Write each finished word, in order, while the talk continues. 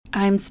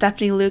I'm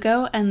Stephanie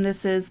Lugo, and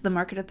this is the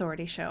Market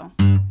Authority Show.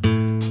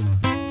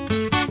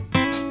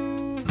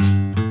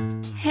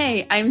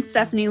 Hey, I'm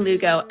Stephanie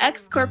Lugo,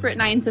 ex-corporate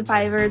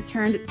 9-to-5er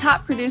turned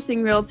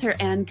top-producing realtor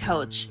and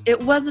coach.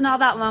 It wasn't all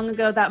that long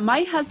ago that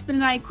my husband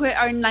and I quit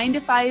our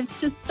 9-to-5s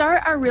to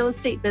start our real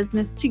estate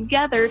business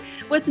together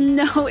with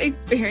no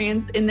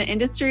experience in the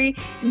industry,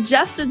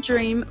 just a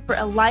dream for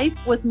a life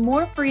with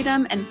more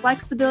freedom and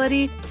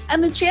flexibility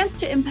and the chance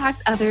to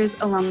impact others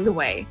along the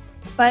way.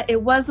 But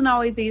it wasn't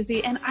always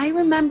easy, and I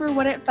remember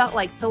what it felt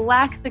like to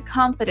lack the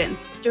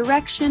confidence,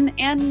 direction,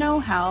 and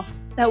know-how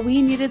that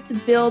we needed to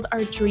build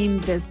our dream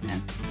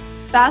business.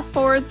 Fast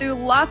forward through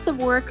lots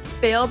of work,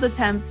 failed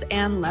attempts,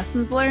 and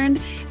lessons learned,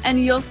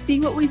 and you'll see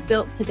what we've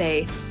built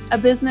today. A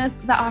business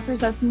that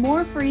offers us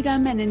more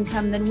freedom and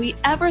income than we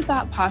ever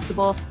thought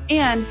possible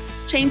and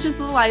changes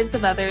the lives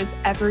of others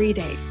every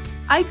day.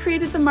 I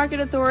created the Market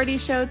Authority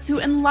Show to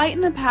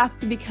enlighten the path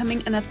to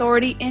becoming an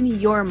authority in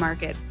your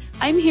market.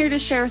 I'm here to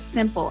share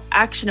simple,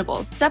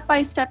 actionable,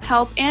 step-by-step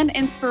help and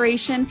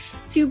inspiration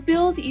to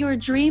build your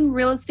dream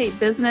real estate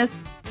business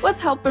with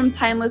help from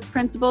timeless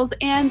principles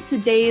and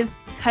today's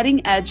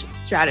cutting-edge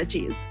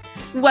strategies.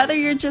 Whether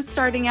you're just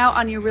starting out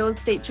on your real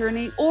estate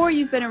journey or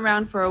you've been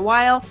around for a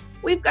while,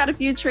 we've got a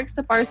few tricks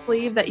up our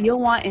sleeve that you'll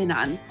want in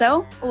on.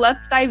 So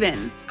let's dive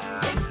in.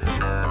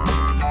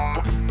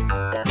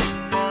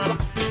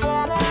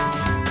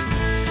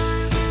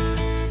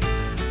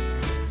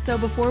 So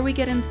before we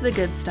get into the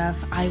good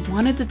stuff, I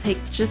wanted to take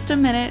just a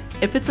minute,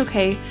 if it's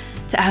okay,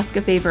 to ask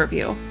a favor of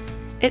you.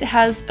 It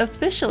has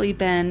officially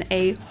been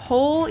a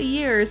whole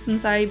year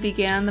since I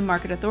began the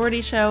Market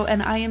Authority Show,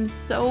 and I am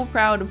so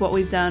proud of what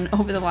we've done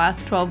over the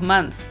last 12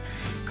 months.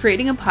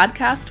 Creating a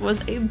podcast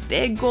was a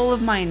big goal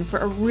of mine for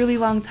a really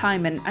long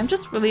time, and I'm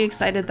just really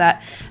excited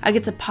that I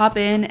get to pop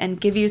in and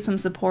give you some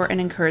support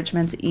and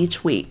encouragement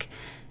each week.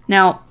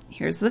 Now,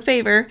 here's the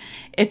favor.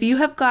 If you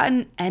have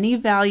gotten any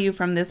value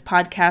from this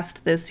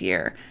podcast this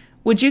year,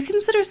 would you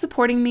consider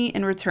supporting me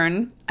in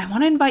return? I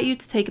want to invite you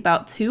to take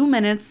about 2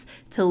 minutes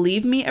to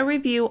leave me a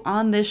review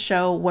on this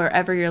show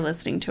wherever you're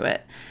listening to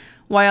it.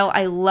 While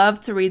I love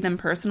to read them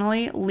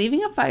personally,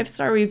 leaving a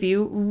 5-star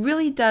review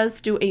really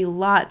does do a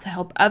lot to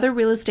help other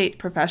real estate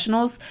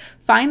professionals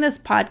find this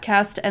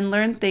podcast and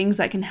learn things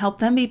that can help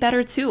them be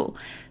better too.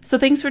 So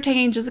thanks for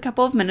taking just a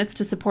couple of minutes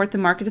to support the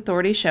Market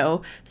Authority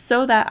Show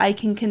so that I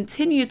can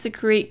continue to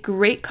create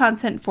great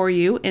content for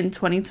you in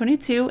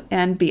 2022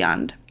 and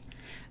beyond.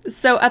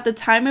 So at the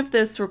time of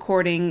this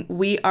recording,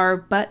 we are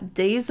but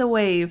days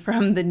away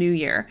from the new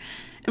year.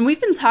 And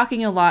we've been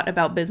talking a lot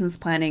about business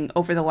planning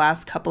over the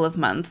last couple of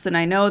months, and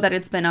I know that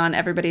it's been on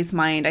everybody's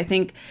mind. I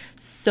think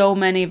so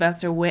many of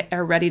us are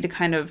ready to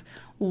kind of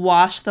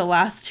wash the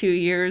last 2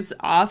 years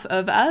off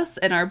of us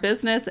and our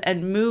business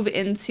and move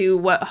into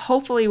what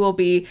hopefully will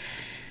be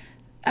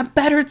a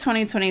better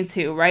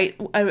 2022, right?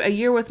 A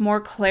year with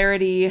more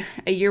clarity,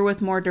 a year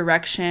with more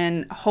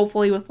direction,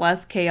 hopefully with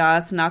less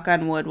chaos, knock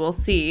on wood, we'll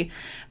see.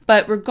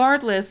 But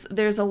regardless,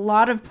 there's a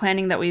lot of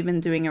planning that we've been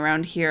doing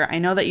around here. I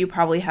know that you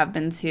probably have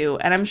been too,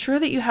 and I'm sure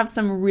that you have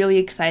some really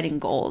exciting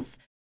goals.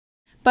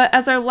 But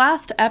as our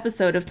last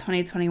episode of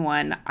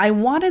 2021, I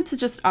wanted to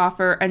just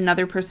offer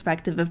another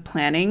perspective of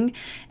planning,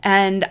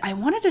 and I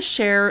wanted to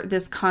share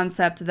this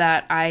concept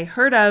that I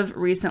heard of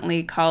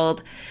recently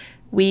called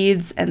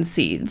weeds and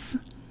seeds.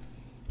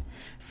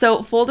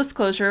 So full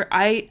disclosure,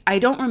 I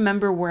don't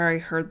remember where I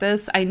heard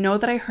this. I know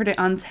that I heard it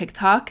on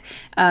TikTok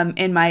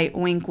in my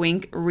wink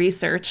wink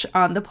research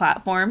on the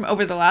platform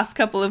over the last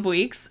couple of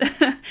weeks.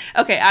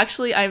 Okay,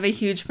 actually, I'm a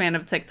huge fan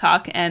of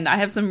TikTok, and I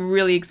have some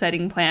really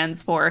exciting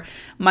plans for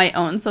my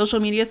own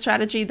social media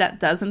strategy that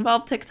does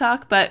involve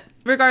TikTok, but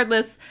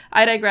regardless,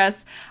 I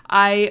digress.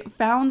 I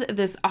found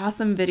this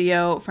awesome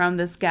video from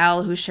this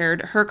gal who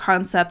shared her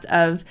concept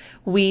of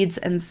weeds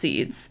and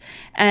seeds.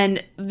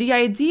 And the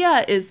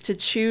idea is to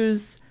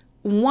choose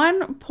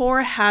one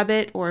poor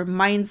habit or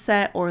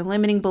mindset or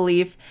limiting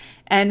belief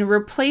and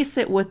replace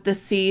it with the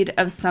seed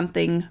of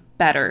something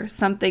better,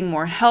 something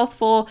more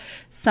healthful,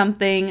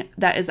 something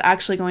that is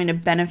actually going to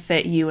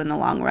benefit you in the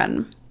long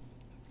run.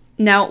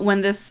 Now, when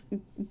this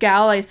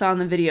gal I saw in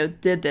the video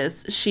did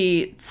this,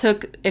 she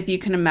took, if you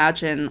can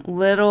imagine,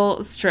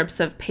 little strips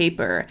of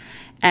paper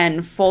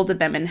and folded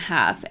them in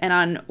half. And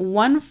on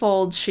one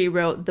fold, she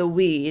wrote the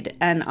weed,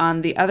 and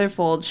on the other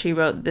fold, she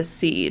wrote the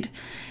seed.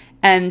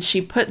 And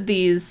she put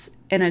these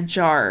in a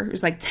jar. It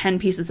was like 10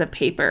 pieces of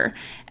paper.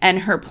 And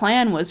her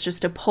plan was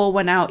just to pull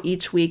one out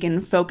each week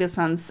and focus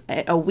on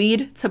a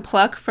weed to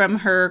pluck from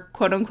her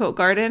quote-unquote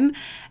garden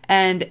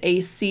and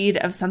a seed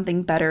of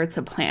something better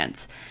to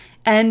plant.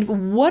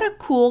 And what a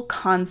cool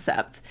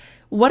concept.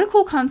 What a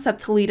cool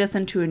concept to lead us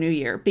into a new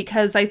year,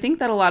 because I think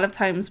that a lot of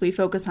times we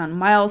focus on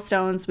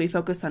milestones, we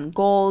focus on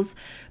goals,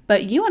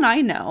 but you and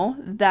I know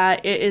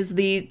that it is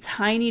the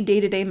tiny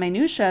day-to-day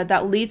minutia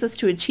that leads us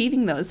to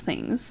achieving those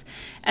things.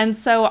 And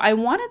so I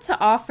wanted to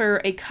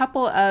offer a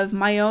couple of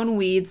my own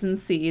weeds and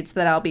seeds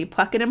that I'll be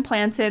plucking and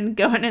planting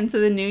going into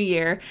the new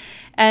year.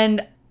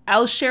 And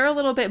I'll share a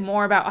little bit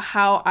more about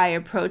how I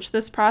approach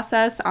this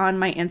process on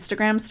my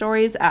Instagram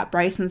stories at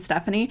Bryce and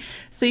Stephanie.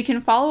 So you can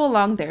follow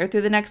along there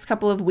through the next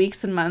couple of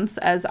weeks and months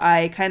as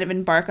I kind of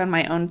embark on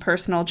my own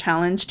personal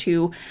challenge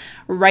to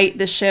right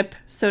the ship,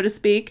 so to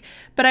speak.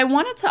 But I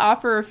wanted to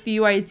offer a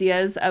few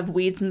ideas of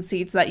weeds and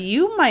seeds that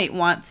you might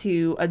want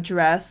to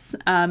address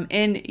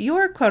in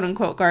your quote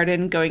unquote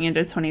garden going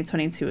into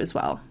 2022 as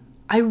well.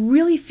 I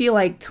really feel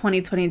like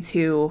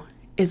 2022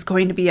 is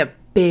going to be a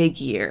big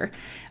year.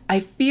 I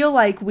feel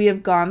like we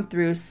have gone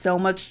through so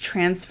much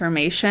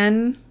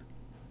transformation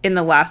in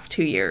the last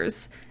 2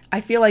 years. I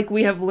feel like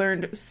we have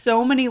learned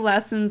so many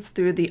lessons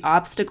through the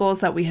obstacles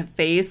that we have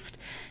faced.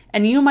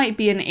 And you might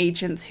be an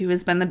agent who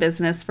has been in the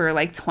business for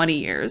like 20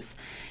 years.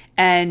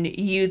 And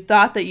you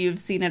thought that you've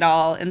seen it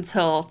all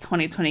until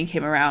 2020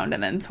 came around,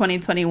 and then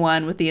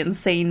 2021 with the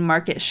insane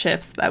market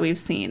shifts that we've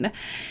seen.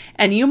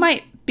 And you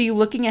might be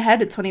looking ahead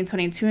to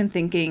 2022 and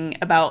thinking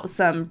about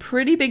some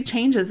pretty big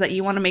changes that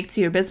you want to make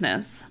to your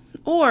business.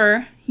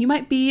 Or you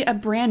might be a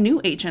brand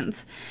new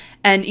agent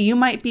and you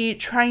might be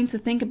trying to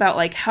think about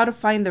like how to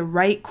find the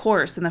right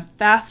course and the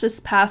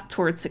fastest path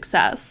towards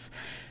success.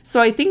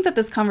 So I think that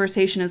this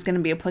conversation is going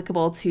to be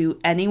applicable to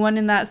anyone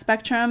in that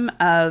spectrum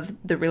of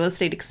the real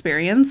estate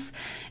experience.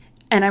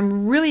 And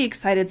I'm really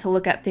excited to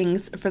look at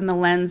things from the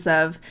lens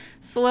of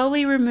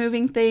slowly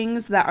removing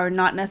things that are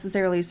not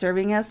necessarily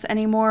serving us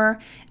anymore,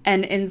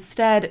 and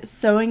instead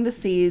sowing the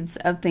seeds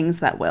of things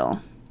that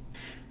will.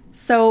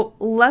 So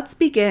let's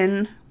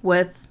begin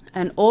with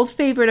an old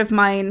favorite of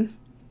mine,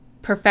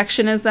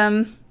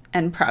 perfectionism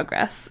and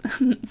progress.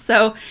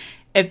 So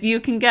if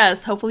you can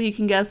guess, hopefully you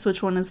can guess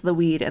which one is the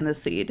weed and the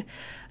seed.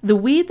 The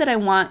weed that I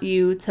want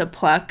you to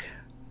pluck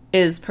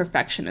is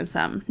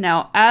perfectionism.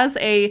 Now, as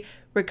a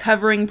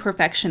recovering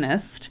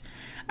perfectionist,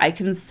 I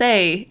can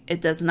say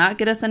it does not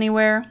get us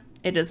anywhere.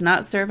 It does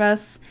not serve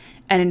us.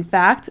 And in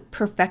fact,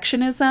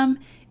 perfectionism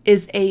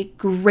is a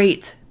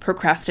great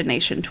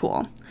procrastination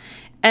tool.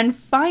 And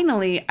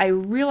finally, I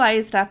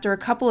realized after a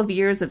couple of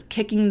years of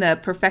kicking the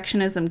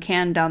perfectionism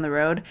can down the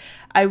road,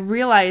 I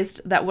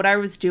realized that what I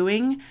was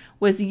doing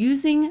was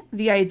using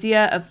the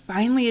idea of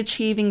finally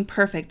achieving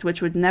perfect,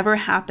 which would never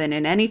happen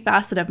in any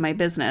facet of my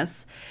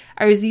business.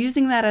 I was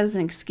using that as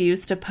an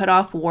excuse to put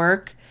off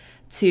work,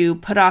 to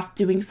put off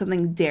doing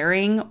something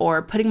daring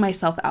or putting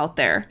myself out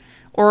there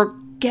or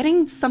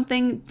getting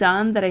something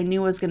done that I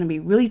knew was going to be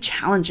really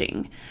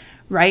challenging,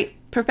 right?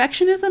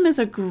 Perfectionism is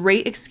a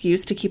great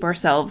excuse to keep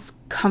ourselves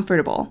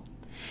comfortable.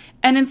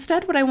 And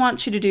instead, what I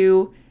want you to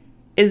do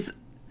is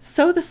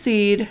sow the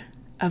seed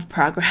of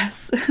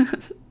progress.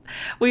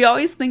 We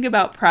always think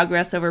about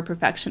progress over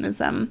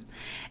perfectionism.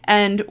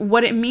 And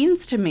what it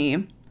means to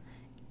me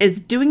is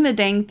doing the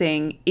dang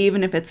thing,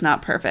 even if it's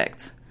not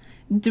perfect.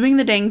 Doing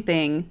the dang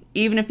thing,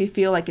 even if you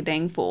feel like a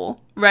dang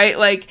fool, right?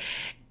 Like,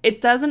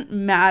 it doesn't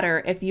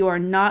matter if you are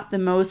not the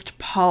most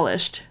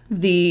polished,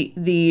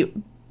 the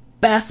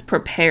best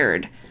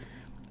prepared,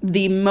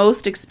 the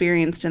most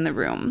experienced in the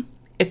room,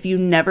 if you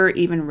never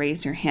even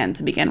raise your hand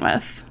to begin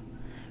with,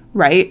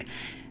 right?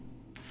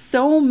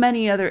 So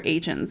many other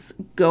agents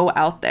go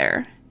out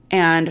there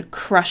and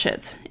crush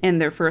it in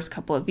their first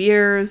couple of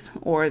years,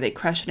 or they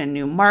crush it in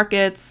new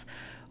markets,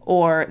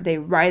 or they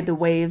ride the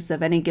waves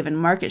of any given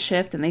market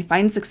shift and they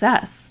find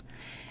success.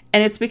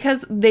 And it's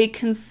because they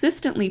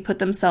consistently put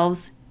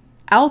themselves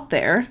out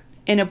there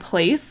in a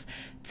place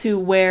to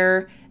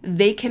where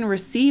they can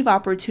receive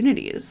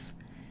opportunities.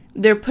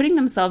 They're putting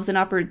themselves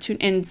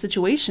in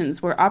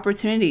situations where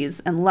opportunities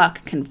and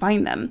luck can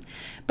find them.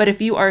 But if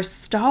you are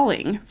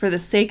stalling for the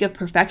sake of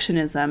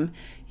perfectionism,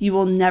 you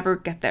will never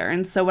get there.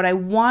 And so what I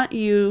want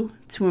you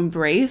to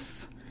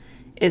embrace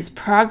is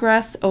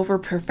progress over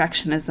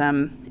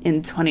perfectionism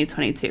in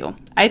 2022.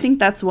 I think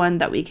that's one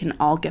that we can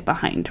all get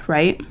behind,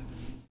 right?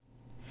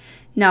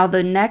 Now,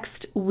 the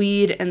next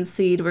weed and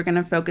seed we're going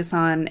to focus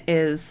on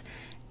is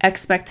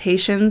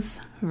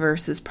expectations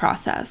versus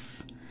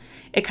process.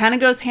 It kind of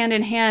goes hand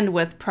in hand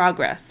with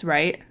progress,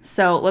 right?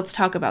 So let's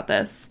talk about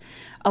this.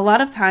 A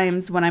lot of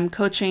times when I'm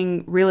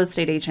coaching real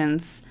estate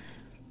agents,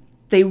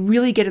 they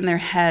really get in their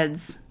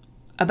heads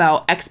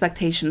about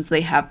expectations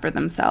they have for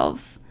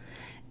themselves.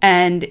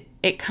 And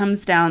it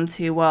comes down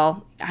to,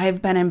 well,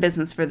 I've been in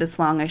business for this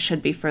long, I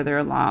should be further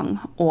along.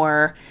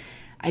 Or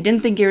I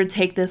didn't think it would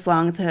take this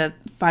long to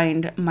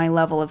find my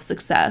level of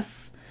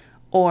success.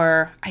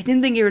 Or I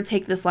didn't think it would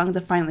take this long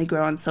to finally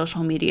grow on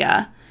social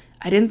media.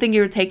 I didn't think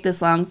it would take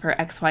this long for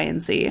X, Y,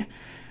 and Z,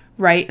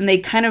 right? And they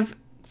kind of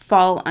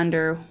fall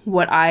under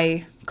what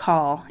I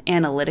call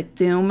analytic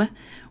doom,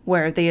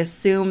 where they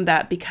assume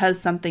that because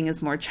something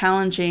is more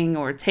challenging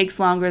or takes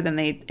longer than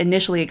they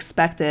initially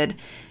expected,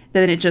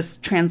 then it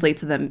just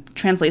translates to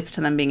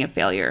them being a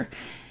failure.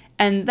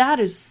 And that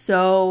is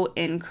so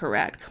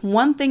incorrect.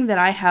 One thing that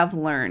I have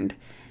learned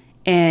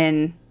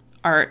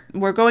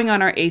we're going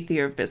on our 8th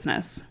year of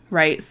business,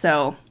 right?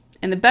 So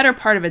in the better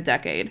part of a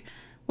decade,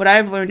 what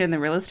I've learned in the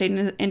real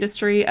estate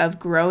industry of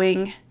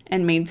growing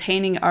and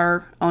maintaining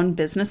our own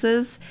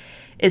businesses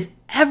is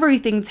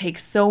everything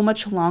takes so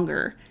much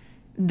longer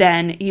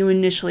than you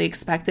initially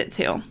expect it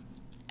to.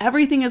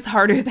 everything is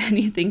harder than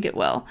you think it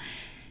will.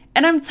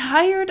 And I'm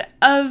tired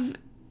of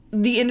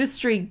the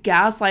industry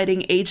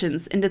gaslighting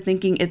agents into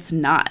thinking it's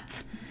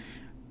not,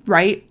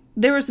 right?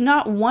 There is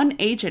not one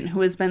agent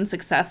who has been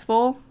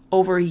successful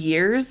over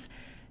years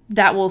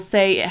that will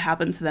say it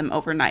happened to them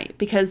overnight,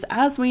 because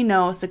as we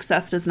know,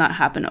 success does not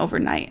happen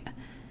overnight.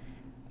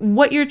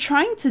 What you're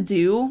trying to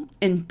do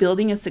in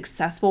building a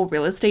successful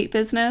real estate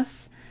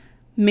business,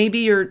 maybe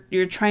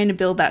you're trying to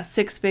build that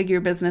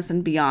 6-figure business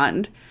and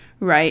beyond,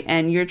 right?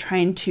 And you're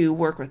trying to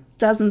work with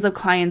dozens of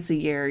clients a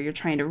year. You're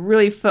trying to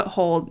really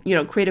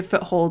create a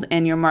foothold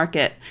in your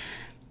market.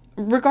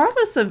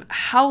 Regardless of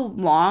how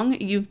long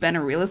you've been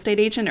a real estate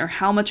agent or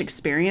how much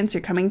experience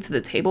you're coming to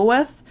the table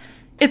with,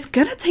 it's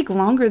going to take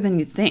longer than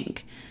you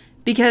think,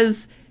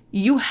 because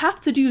you have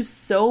to do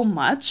so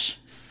much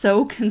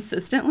so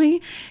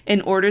consistently in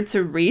order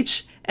to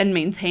reach and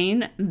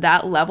maintain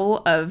that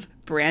level of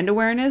brand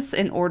awareness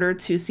in order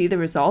to see the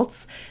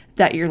results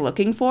that you're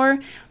looking for.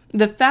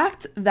 The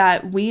fact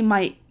that we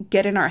might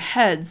get in our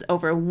heads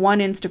over one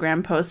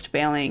Instagram post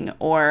failing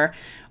or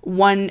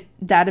one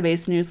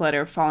database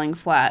newsletter falling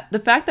flat, the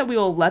fact that we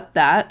will let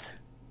that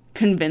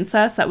convince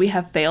us that we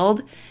have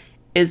failed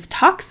is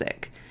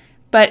toxic.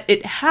 But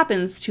it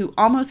happens to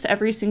almost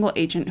every single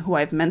agent who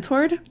I've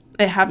mentored.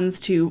 It happens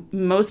to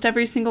most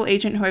every single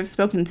agent who I've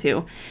spoken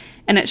to.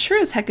 And it sure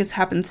as heck has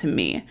happened to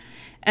me.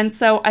 And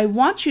so I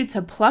want you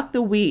to pluck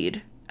the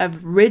weed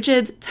of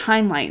rigid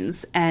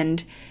timelines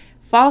and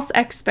false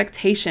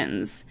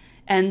expectations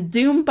and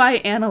doom by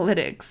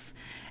analytics,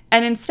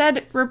 and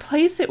instead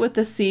replace it with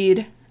the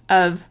seed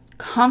of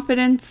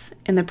confidence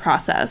in the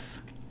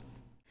process.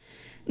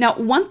 Now,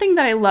 one thing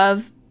that I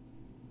love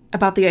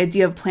about the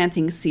idea of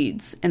planting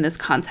seeds in this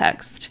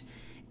context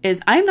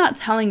is I'm not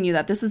telling you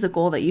that this is a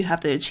goal that you have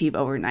to achieve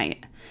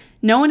overnight.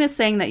 No one is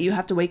saying that you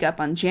have to wake up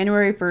on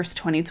January 1st,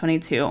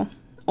 2022,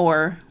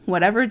 or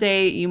whatever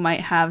day you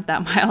might have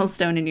that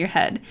milestone in your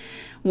head,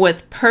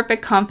 with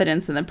perfect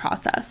confidence in the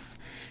process.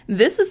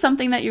 This is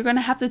something that you're going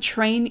to have to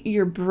train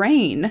your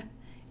brain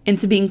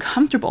into being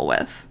comfortable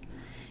with.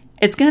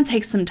 It's going to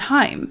take some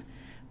time,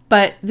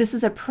 but this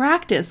is a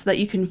practice that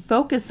you can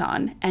focus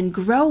on and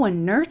grow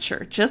and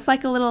nurture, just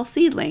like a little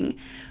seedling,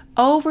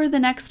 over the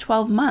next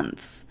 12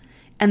 months.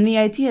 And the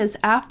idea is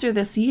after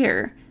this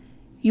year,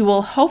 you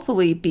will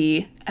hopefully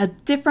be a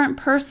different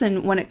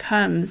person when it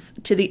comes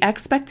to the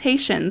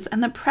expectations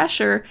and the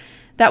pressure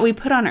that we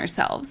put on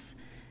ourselves.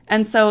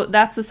 And so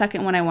that's the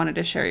second one I wanted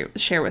to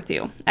share with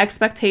you.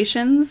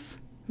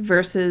 Expectations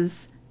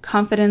versus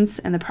confidence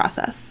in the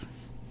process.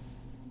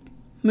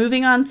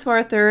 Moving on to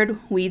our third,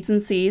 weeds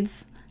and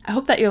seeds. I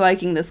hope that you're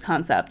liking this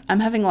concept.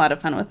 I'm having a lot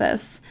of fun with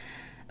this.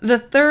 The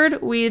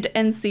third weed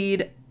and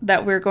seed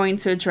that we're going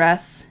to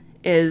address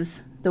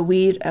is the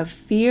weed of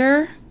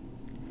fear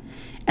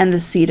and the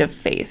seed of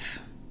faith.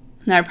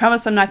 Now, I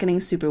promise I'm not getting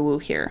super woo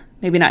here.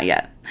 Maybe not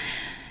yet.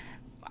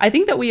 I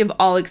think that we have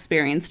all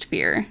experienced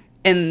fear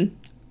in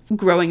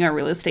growing our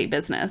real estate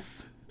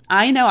business.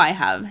 I know I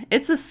have.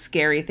 It's a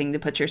scary thing to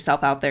put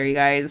yourself out there, you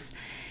guys,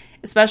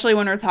 especially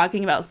when we're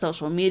talking about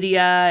social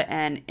media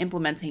and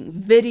implementing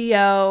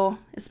video,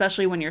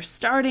 especially when you're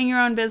starting your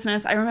own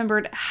business. I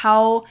remembered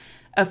how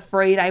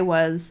afraid I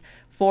was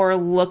for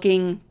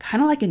looking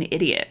kind of like an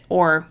idiot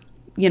or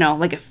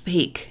like a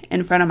fake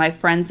in front of my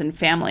friends and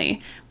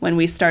family when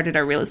we started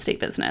our real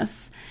estate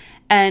business.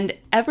 And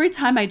every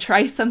time I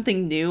try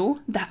something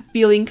new, that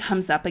feeling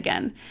comes up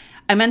again.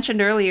 I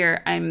mentioned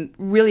earlier, I'm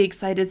really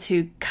excited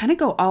to kind of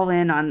go all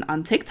in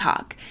on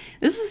TikTok.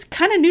 This is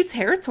kind of new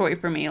territory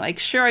for me. Like,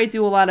 sure, I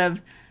do a lot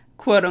of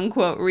quote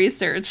unquote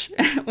research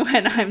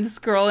when I'm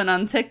scrolling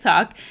on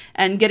TikTok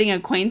and getting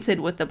acquainted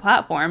with the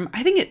platform.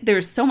 I think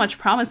there's so much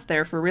promise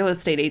there for real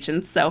estate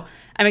agents. So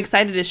I'm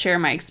excited to share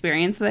my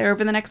experience there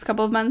over the next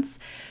couple of months.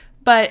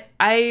 But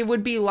I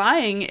would be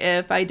lying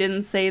if I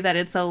didn't say that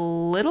it's a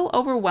little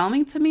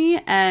overwhelming to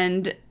me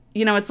and,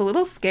 it's a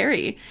little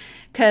scary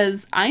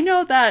because I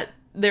know that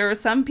there are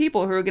some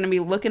people who are going to be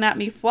looking at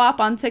me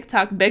flop on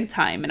TikTok big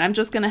time, and I'm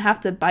just going to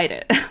have to bite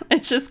it.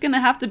 It's just going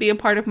to have to be a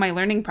part of my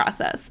learning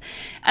process.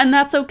 And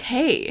that's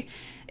okay.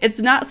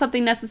 It's not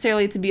something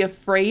necessarily to be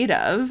afraid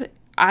of.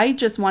 I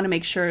just want to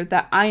make sure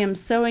that I am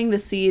sowing the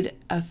seed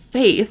of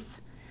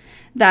faith,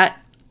 that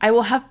I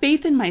will have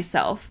faith in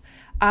myself.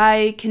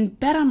 I can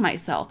bet on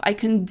myself. I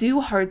can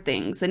do hard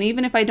things. And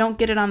even if I don't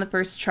get it on the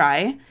first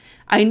try,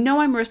 I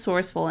know I'm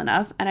resourceful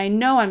enough and I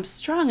know I'm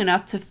strong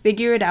enough to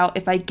figure it out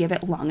if I give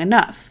it long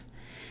enough.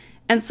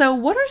 And so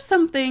what are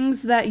some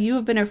things that you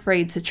have been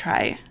afraid to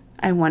try,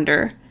 I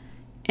wonder,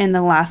 in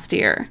the last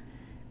year?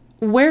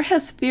 Where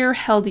has fear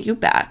held you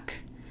back?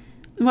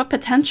 What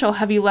potential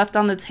have you left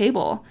on the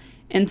table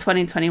in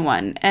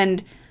 2021?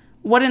 And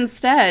what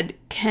instead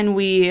can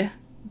we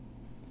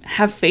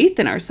have faith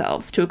in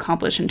ourselves to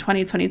accomplish in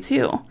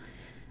 2022?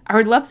 I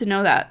would love to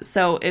know that.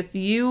 So if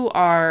you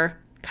are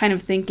kind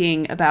of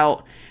thinking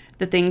about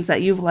the things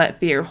that you've let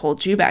fear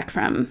hold you back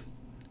from,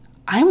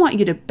 I want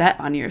you to bet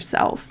on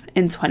yourself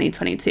in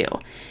 2022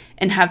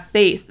 and have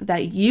faith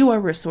that you are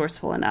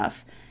resourceful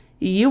enough,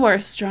 you are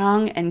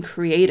strong and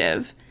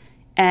creative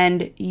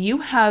and you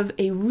have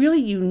a really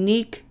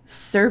unique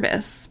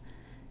service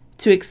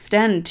to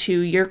extend to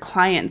your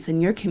clients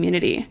and your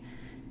community.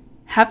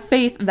 Have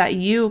faith that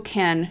you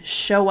can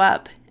show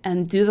up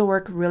and do the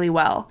work really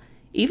well.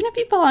 Even if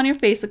you fall on your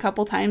face a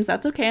couple times,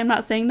 that's okay. I'm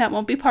not saying that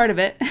won't be part of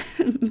it,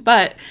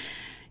 but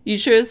you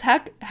sure as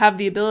heck have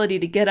the ability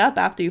to get up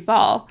after you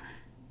fall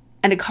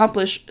and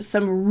accomplish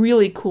some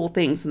really cool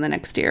things in the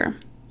next year.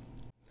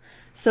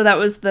 So that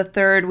was the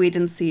third weed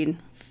and seed,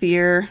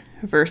 fear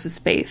versus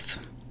faith.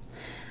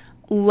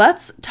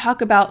 Let's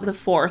talk about the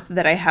fourth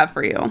that I have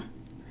for you.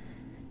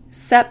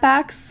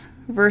 Setbacks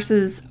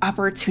versus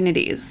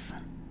opportunities.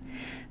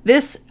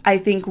 This, I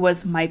think,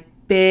 was my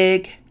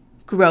big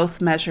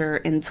growth measure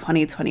in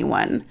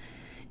 2021.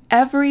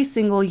 Every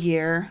single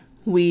year,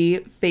 we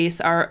face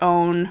our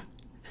own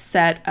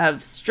set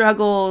of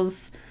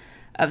struggles,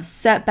 of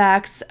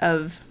setbacks,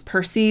 of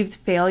perceived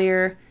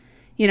failure.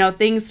 You know,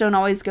 things don't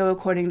always go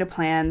according to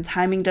plan.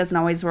 Timing doesn't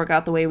always work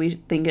out the way we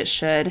think it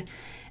should.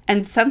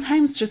 And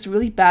sometimes just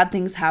really bad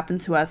things happen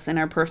to us in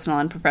our personal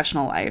and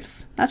professional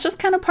lives. That's just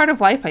kind of part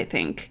of life, I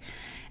think.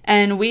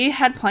 And we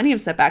had plenty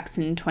of setbacks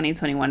in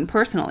 2021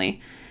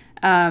 personally.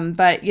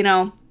 But, you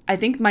know, I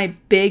think my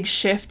big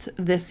shift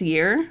this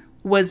year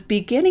was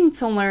beginning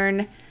to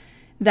learn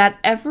that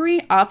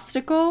every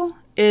obstacle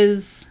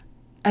is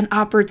an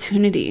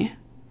opportunity.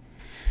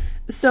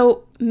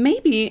 So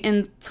maybe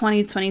in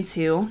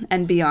 2022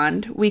 and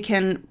beyond, we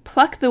can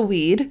pluck the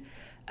weed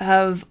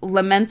of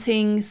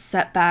lamenting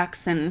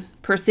setbacks and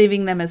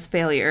perceiving them as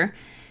failure,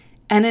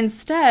 and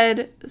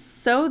instead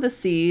sow the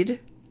seed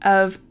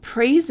of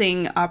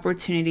praising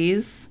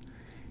opportunities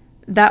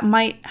that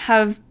might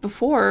have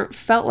before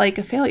felt like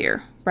a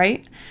failure,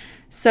 right?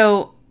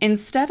 So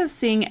instead of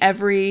seeing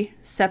every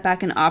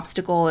setback and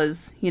obstacle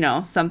as, you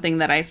know, something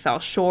that I fell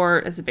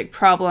short, as a big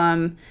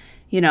problem,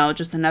 you know,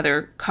 just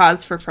another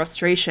cause for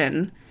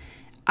frustration,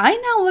 I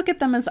now look at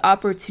them as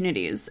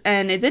opportunities.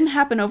 And it didn't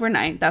happen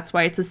overnight. That's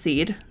why it's a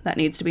seed that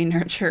needs to be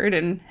nurtured,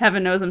 and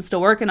heaven knows I'm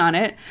still working on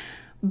it.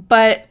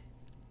 But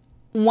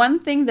one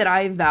thing that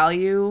I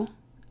value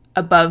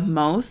above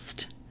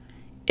most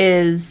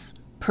is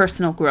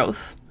personal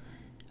growth.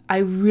 I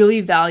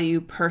really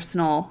value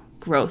personal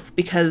growth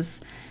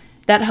because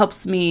that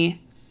helps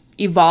me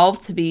evolve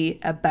to be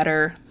a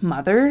better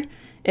mother.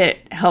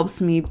 It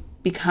helps me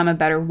become a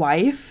better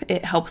wife.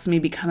 It helps me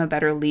become a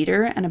better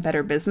leader and a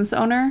better business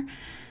owner.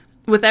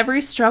 With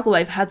every struggle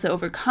I've had to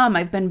overcome,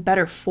 I've been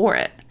better for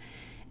it.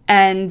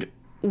 And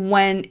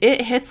when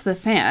it hits the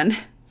fan,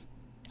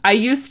 I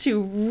used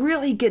to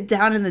really get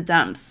down in the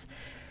dumps,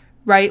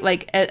 right?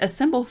 Like a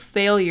simple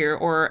failure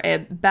or a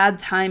bad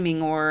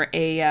timing or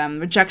a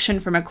rejection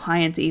from a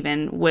client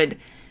even would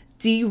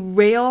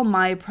derail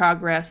my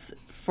progress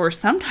for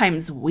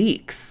sometimes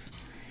weeks.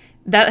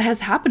 That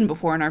has happened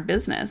before in our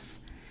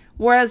business.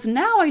 Whereas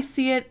now I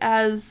see it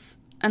as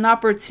an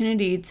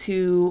opportunity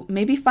to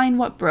maybe find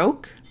what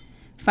broke,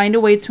 find a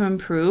way to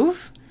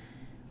improve,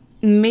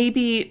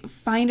 maybe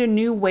find a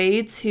new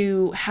way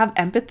to have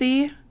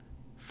empathy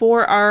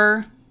for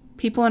our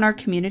people in our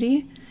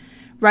community,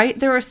 right?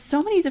 There are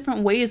so many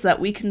different ways that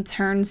we can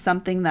turn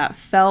something that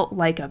felt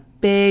like a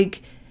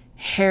big,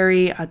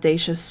 hairy,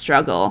 audacious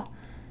struggle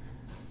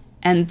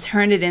and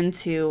turn it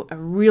into a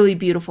really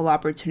beautiful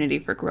opportunity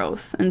for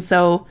growth. And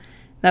so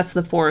that's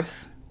the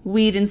fourth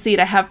weed and seed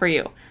I have for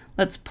you.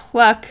 Let's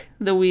pluck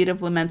the weed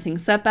of lamenting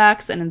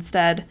setbacks and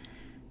instead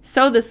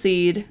sow the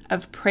seed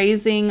of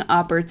praising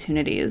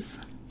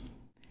opportunities.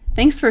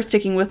 Thanks for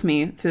sticking with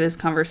me through this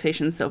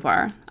conversation so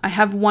far. I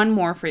have one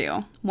more for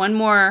you, one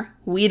more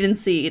weed and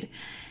seed,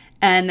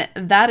 and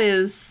that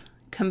is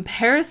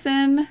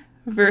comparison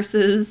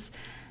versus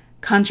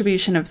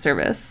contribution of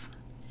service.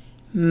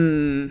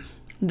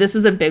 This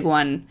is a big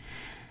one.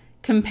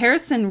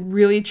 Comparison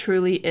really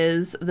truly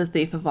is the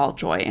thief of all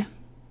joy.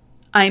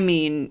 I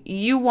mean,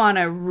 you want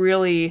to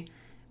really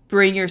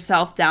bring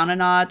yourself down a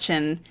notch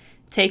and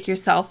take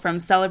yourself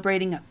from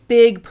celebrating a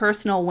big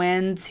personal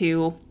win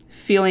to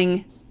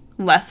feeling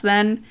less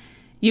than.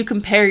 You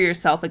compare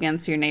yourself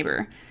against your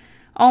neighbor.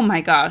 Oh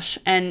my gosh.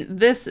 And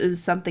this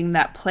is something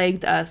that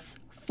plagued us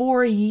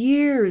for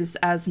years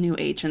as new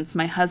agents.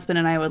 My husband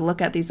and I would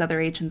look at these other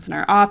agents in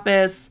our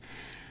office,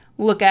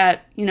 look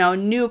at,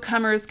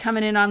 newcomers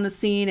coming in on the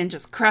scene and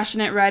just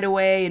crushing it right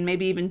away and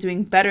maybe even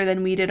doing better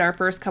than we did our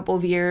first couple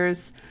of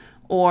years,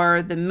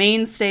 or the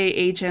mainstay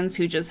agents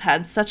who just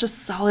had such a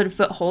solid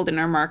foothold in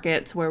our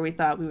market to where we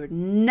thought we would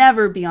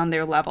never be on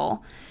their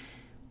level.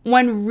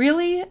 When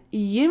really,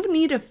 you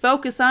need to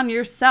focus on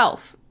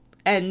yourself.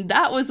 And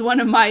that was one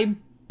of my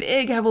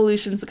big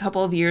evolutions a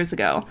couple of years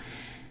ago.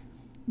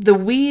 The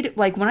weed,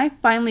 like when I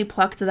finally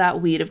plucked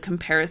that weed of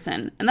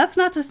comparison, and that's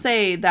not to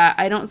say that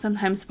I don't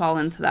sometimes fall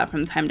into that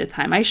from time to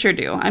time. I sure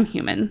do. I'm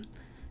human.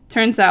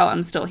 Turns out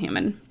I'm still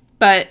human.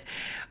 But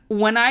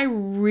when I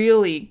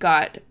really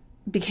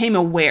became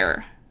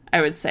aware,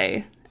 I would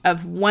say,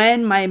 of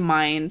when my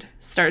mind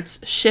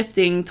starts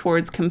shifting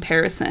towards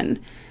comparison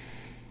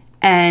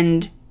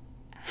and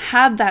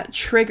had that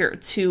trigger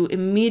to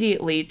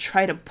immediately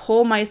try to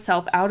pull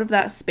myself out of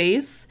that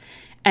space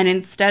and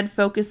instead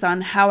focus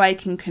on how I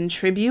can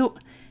contribute,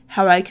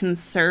 how I can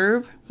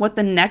serve, what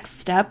the next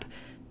step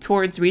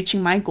towards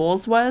reaching my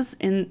goals was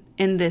in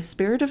this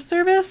spirit of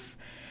service,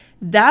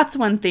 that's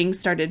when things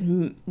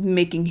started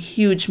making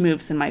huge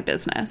moves in my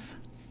business.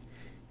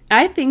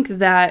 I think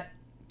that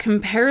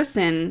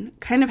comparison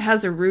kind of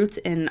has a root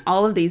in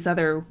all of these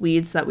other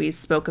weeds that we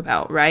spoke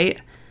about,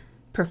 right?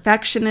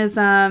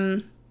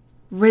 Perfectionism,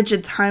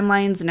 rigid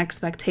timelines and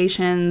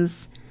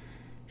expectations,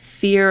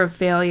 fear of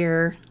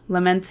failure,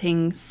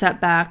 lamenting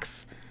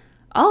setbacks.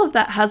 All of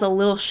that has a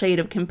little shade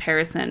of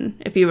comparison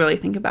if you really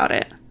think about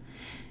it.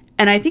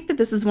 And I think that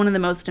this is one of the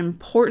most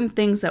important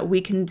things that we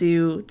can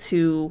do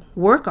to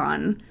work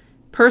on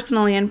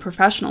personally and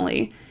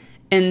professionally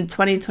in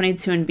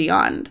 2022 and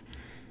beyond.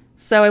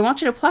 So I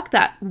want you to pluck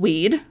that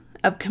weed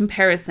of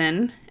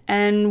comparison,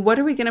 and what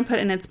are we going to put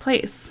in its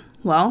place?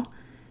 Well,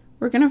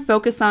 we're going to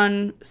focus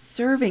on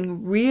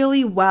serving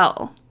really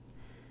well,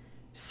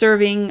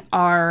 serving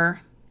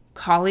our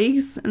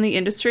colleagues in the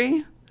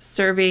industry,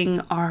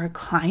 serving our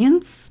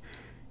clients,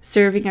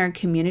 serving our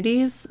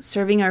communities,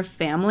 serving our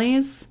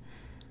families,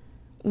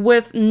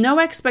 with no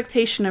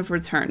expectation of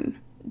return,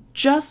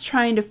 just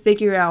trying to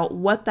figure out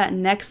what that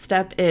next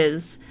step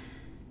is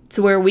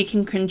to where we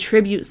can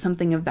contribute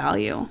something of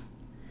value.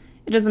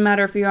 It doesn't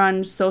matter if you're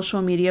on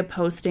social media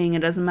posting, it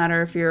doesn't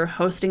matter if you're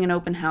hosting an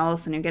open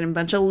house and you're getting a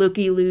bunch of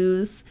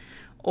looky-loos,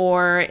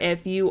 or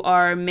if you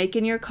are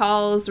making your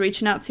calls,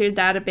 reaching out to your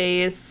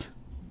database,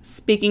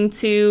 speaking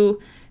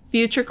to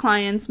future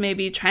clients,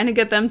 maybe trying to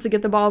get them to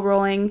get the ball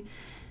rolling.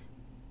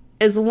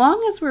 As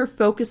long as we're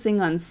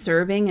focusing on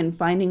serving and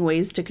finding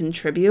ways to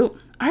contribute,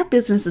 our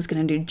business is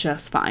going to do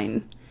just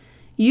fine.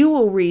 You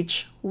will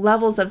reach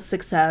levels of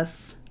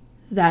success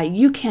that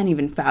you can't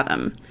even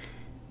fathom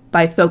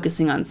by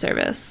focusing on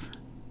service.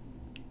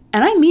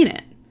 And I mean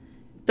it.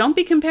 Don't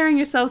be comparing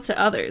yourselves to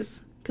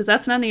others, because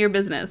that's none of your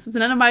business. It's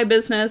none of my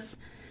business.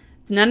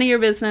 It's none of your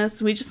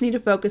business. We just need to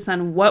focus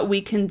on what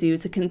we can do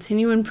to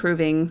continue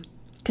improving,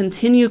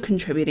 continue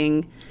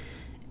contributing,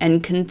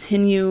 and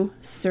continue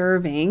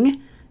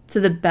serving to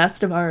the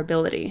best of our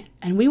ability.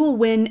 And we will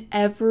win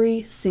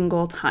every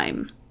single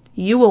time.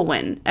 You will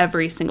win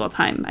every single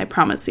time, I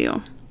promise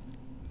you.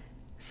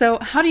 So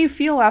how do you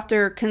feel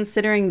after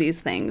considering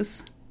these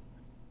things?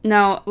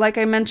 Now, like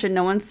I mentioned,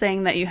 no one's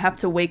saying that you have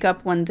to wake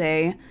up one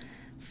day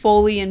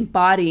fully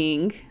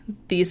embodying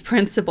these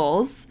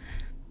principles,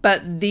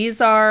 but these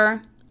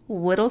are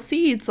little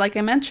seeds, like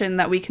I mentioned,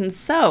 that we can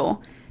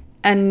sow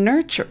and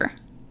nurture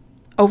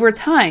over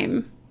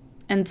time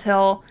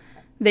until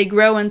they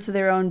grow into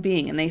their own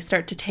being and they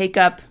start to take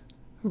up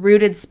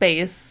rooted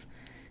space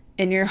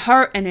in your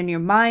heart and in your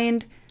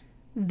mind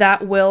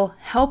that will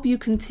help you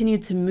continue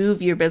to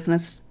move your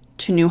business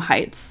to new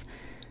heights,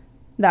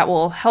 that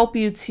will help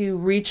you to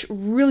reach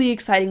really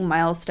exciting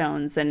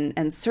milestones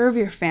and serve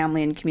your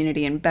family and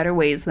community in better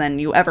ways than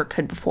you ever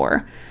could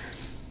before.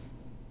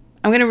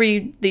 I'm going to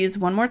read these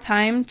one more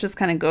time, just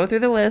kind of go through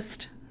the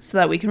list so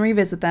that we can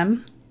revisit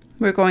them.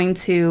 We're going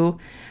to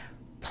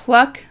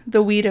pluck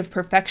the weed of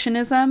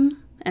perfectionism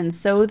and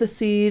sow the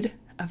seed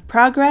of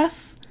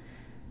progress.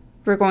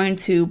 We're going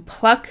to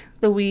pluck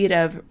the weed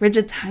of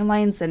rigid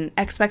timelines and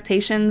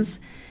expectations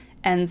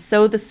and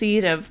sow the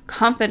seed of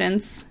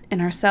confidence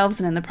in ourselves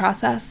and in the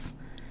process.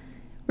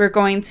 We're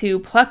going to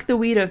pluck the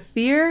weed of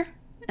fear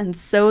and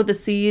sow the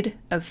seed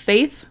of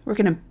faith. We're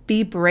going to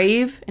be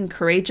brave and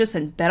courageous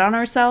and bet on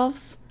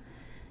ourselves.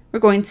 We're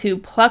going to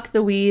pluck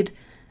the weed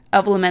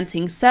of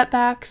lamenting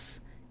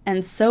setbacks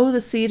and sow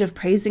the seed of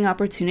praising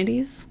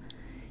opportunities.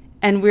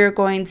 And we're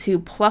going to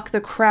pluck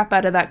the crap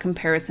out of that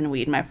comparison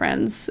weed, my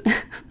friends,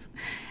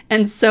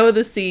 and sow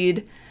the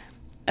seed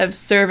of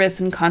service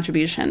and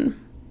contribution.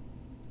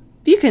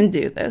 You can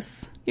do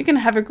this. You can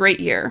have a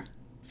great year.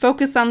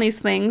 Focus on these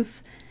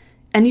things,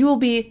 and you will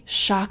be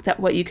shocked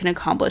at what you can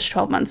accomplish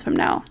 12 months from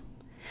now.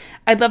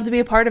 I'd love to be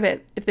a part of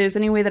it. If there's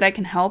any way that I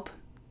can help,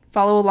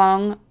 follow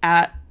along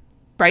at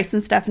Bryce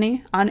and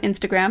Stephanie on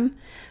Instagram.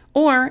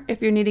 Or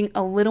if you're needing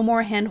a little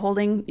more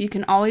hand-holding, you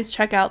can always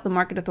check out the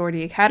Market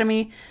Authority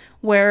Academy,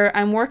 where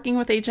I'm working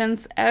with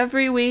agents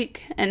every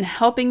week and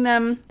helping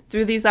them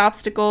through these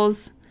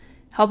obstacles,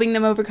 helping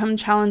them overcome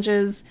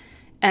challenges,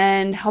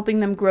 and helping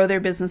them grow their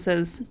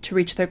businesses to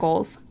reach their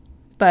goals.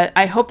 But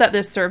I hope that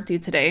this served you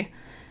today,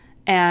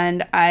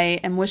 and I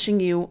am wishing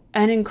you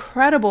an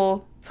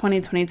incredible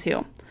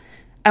 2022.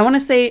 I want to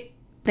say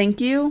thank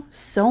you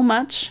so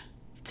much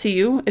to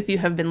you if you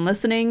have been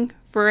listening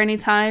for any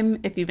time,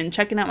 if you've been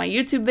checking out my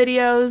YouTube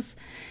videos,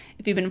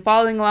 if you've been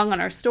following along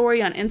on our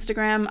story on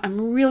Instagram.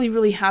 I'm really,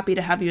 really happy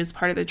to have you as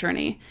part of the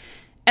journey.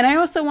 And I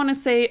also want to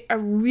say a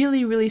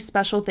really, really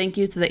special thank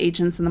you to the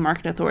agents in the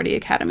Market Authority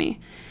Academy.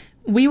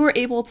 We were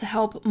able to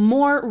help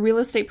more real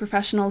estate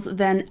professionals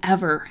than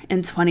ever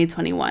in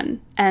 2021.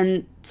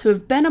 And to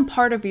have been a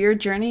part of your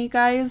journey,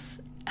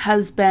 guys,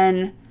 has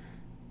been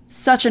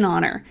such an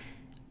honor.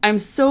 I'm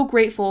so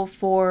grateful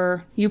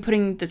for you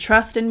putting the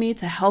trust in me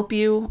to help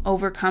you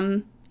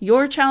overcome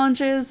your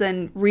challenges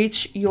and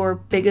reach your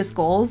biggest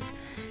goals.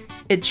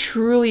 It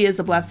truly is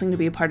a blessing to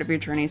be a part of your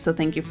journey, so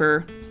thank you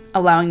for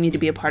allowing me to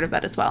be a part of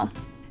that as well.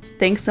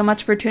 Thanks so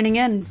much for tuning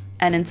in,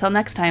 and until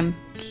next time,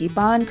 keep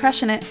on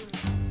crushing it.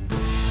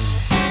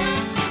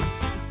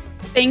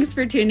 Thanks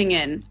for tuning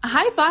in. A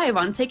high five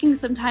on taking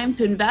some time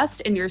to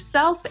invest in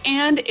yourself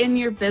and in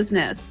your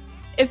business.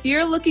 If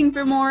you're looking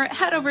for more,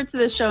 head over to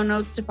the show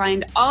notes to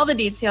find all the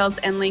details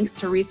and links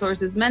to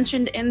resources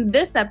mentioned in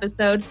this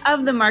episode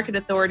of the Market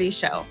Authority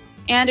Show.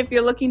 And if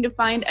you're looking to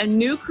find a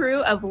new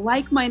crew of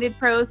like-minded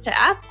pros to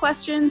ask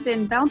questions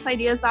and bounce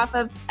ideas off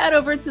of, head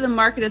over to the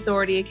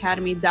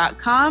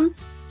marketauthorityacademy.com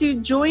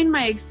to join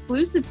my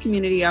exclusive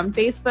community on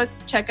Facebook,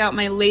 check out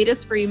my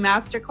latest free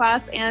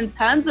masterclass and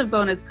tons of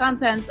bonus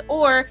content,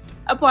 or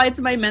apply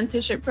to my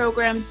mentorship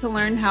program to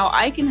learn how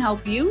I can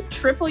help you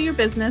triple your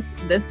business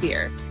this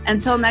year.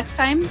 Until next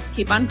time,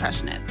 keep on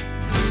crushing it.